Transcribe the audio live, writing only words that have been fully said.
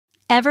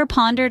Ever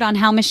pondered on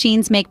how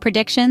machines make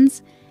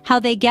predictions? How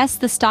they guess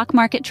the stock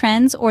market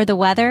trends or the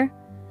weather?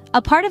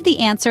 A part of the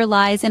answer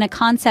lies in a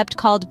concept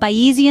called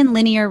Bayesian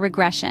Linear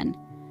Regression.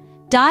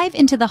 Dive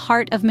into the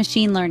heart of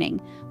machine learning,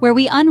 where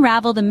we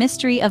unravel the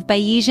mystery of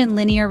Bayesian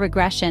Linear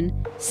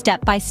Regression,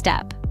 step by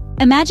step.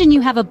 Imagine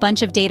you have a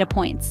bunch of data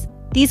points.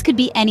 These could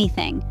be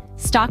anything: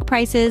 stock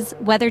prices,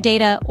 weather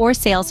data, or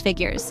sales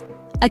figures.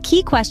 A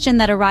key question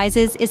that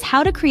arises is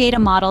how to create a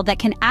model that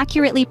can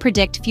accurately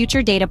predict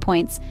future data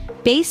points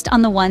based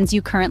on the ones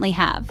you currently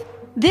have.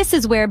 This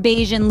is where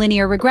Bayesian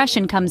linear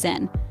regression comes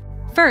in.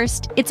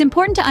 First, it's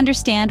important to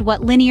understand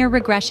what linear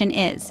regression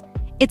is.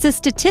 It's a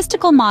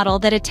statistical model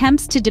that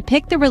attempts to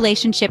depict the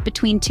relationship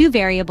between two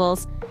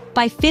variables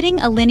by fitting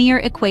a linear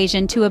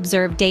equation to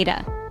observed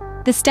data.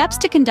 The steps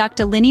to conduct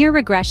a linear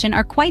regression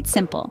are quite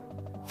simple.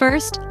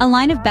 First, a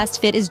line of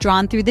best fit is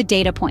drawn through the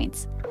data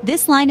points.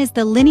 This line is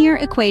the linear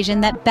equation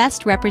that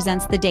best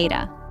represents the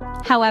data.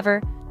 However,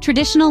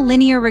 traditional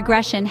linear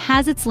regression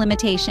has its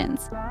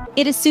limitations.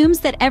 It assumes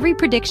that every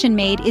prediction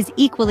made is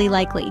equally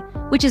likely,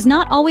 which is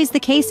not always the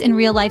case in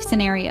real-life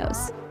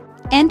scenarios.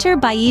 Enter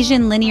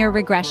Bayesian linear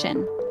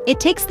regression. It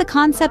takes the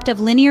concept of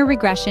linear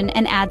regression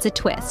and adds a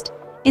twist.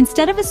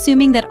 Instead of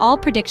assuming that all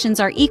predictions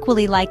are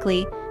equally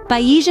likely,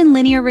 Bayesian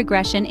linear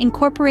regression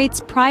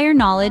incorporates prior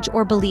knowledge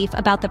or belief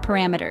about the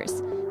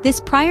parameters. This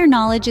prior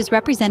knowledge is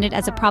represented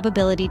as a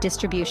probability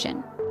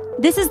distribution.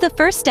 This is the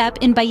first step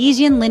in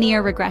Bayesian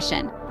linear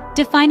regression,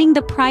 defining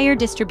the prior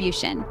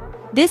distribution.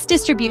 This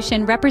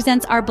distribution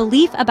represents our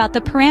belief about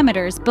the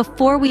parameters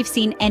before we've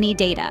seen any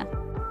data.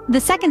 The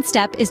second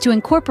step is to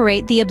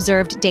incorporate the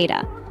observed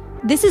data.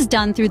 This is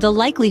done through the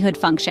likelihood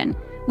function,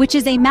 which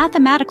is a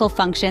mathematical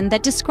function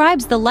that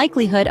describes the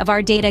likelihood of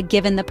our data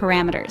given the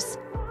parameters.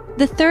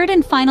 The third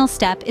and final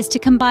step is to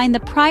combine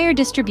the prior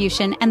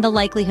distribution and the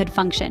likelihood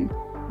function.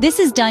 This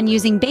is done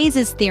using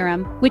Bayes'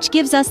 theorem, which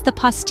gives us the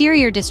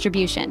posterior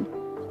distribution,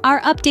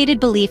 our updated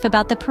belief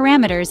about the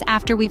parameters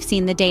after we've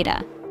seen the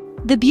data.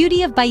 The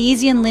beauty of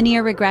Bayesian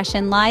linear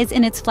regression lies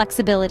in its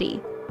flexibility.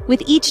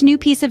 With each new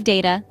piece of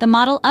data, the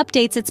model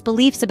updates its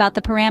beliefs about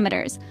the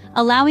parameters,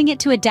 allowing it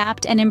to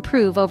adapt and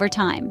improve over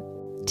time.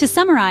 To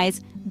summarize,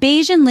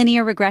 Bayesian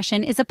linear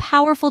regression is a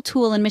powerful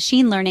tool in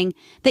machine learning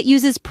that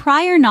uses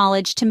prior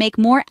knowledge to make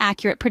more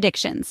accurate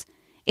predictions.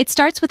 It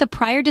starts with a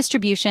prior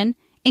distribution,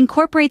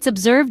 incorporates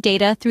observed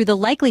data through the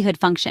likelihood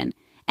function,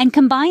 and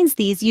combines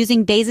these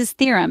using Bayes'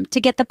 theorem to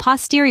get the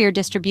posterior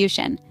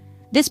distribution.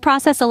 This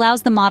process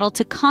allows the model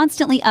to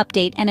constantly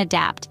update and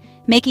adapt,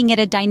 making it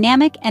a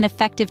dynamic and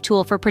effective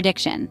tool for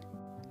prediction.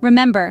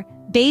 Remember,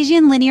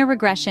 Bayesian linear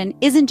regression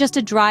isn't just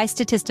a dry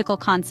statistical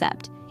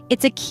concept.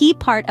 It's a key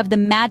part of the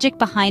magic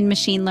behind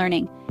machine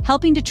learning,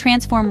 helping to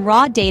transform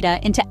raw data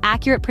into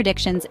accurate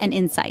predictions and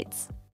insights.